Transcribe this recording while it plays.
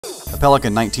The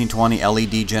Pelican 1920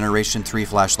 LED Generation 3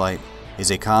 flashlight is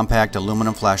a compact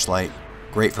aluminum flashlight,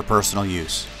 great for personal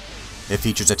use. It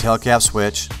features a tail cap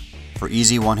switch for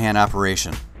easy one-hand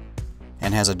operation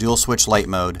and has a dual switch light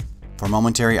mode for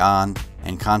momentary on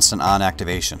and constant on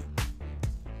activation.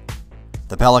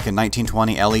 The Pelican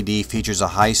 1920 LED features a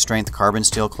high-strength carbon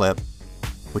steel clip,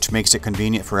 which makes it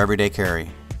convenient for everyday carry.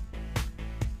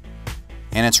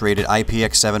 And it's rated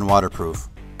IPX7 waterproof,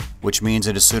 which means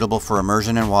it is suitable for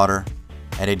immersion in water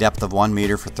at a depth of 1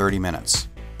 meter for 30 minutes.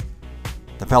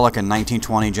 The Pelican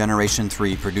 1920 Generation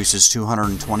 3 produces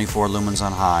 224 lumens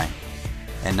on high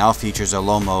and now features a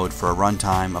low mode for a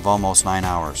runtime of almost 9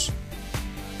 hours.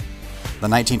 The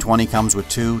 1920 comes with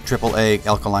two AAA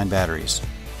Alkaline batteries.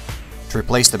 To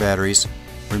replace the batteries,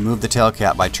 remove the tail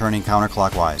cap by turning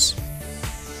counterclockwise.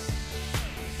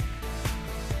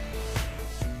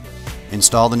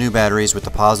 Install the new batteries with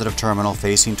the positive terminal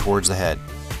facing towards the head.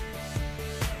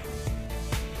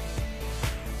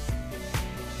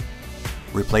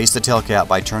 Replace the tail cap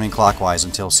by turning clockwise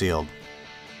until sealed.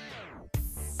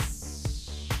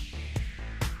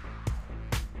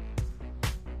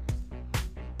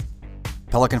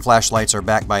 Pelican flashlights are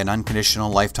backed by an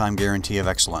unconditional lifetime guarantee of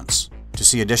excellence. To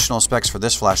see additional specs for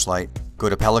this flashlight, go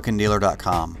to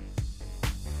pelicandealer.com.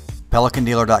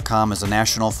 Pelicandealer.com is a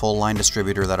national full-line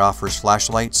distributor that offers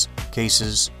flashlights,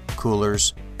 cases,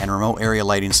 coolers, and remote area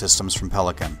lighting systems from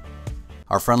Pelican.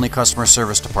 Our friendly customer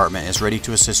service department is ready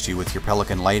to assist you with your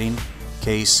Pelican lighting,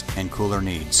 case, and cooler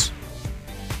needs.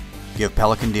 Give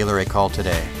Pelican Dealer a call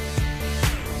today.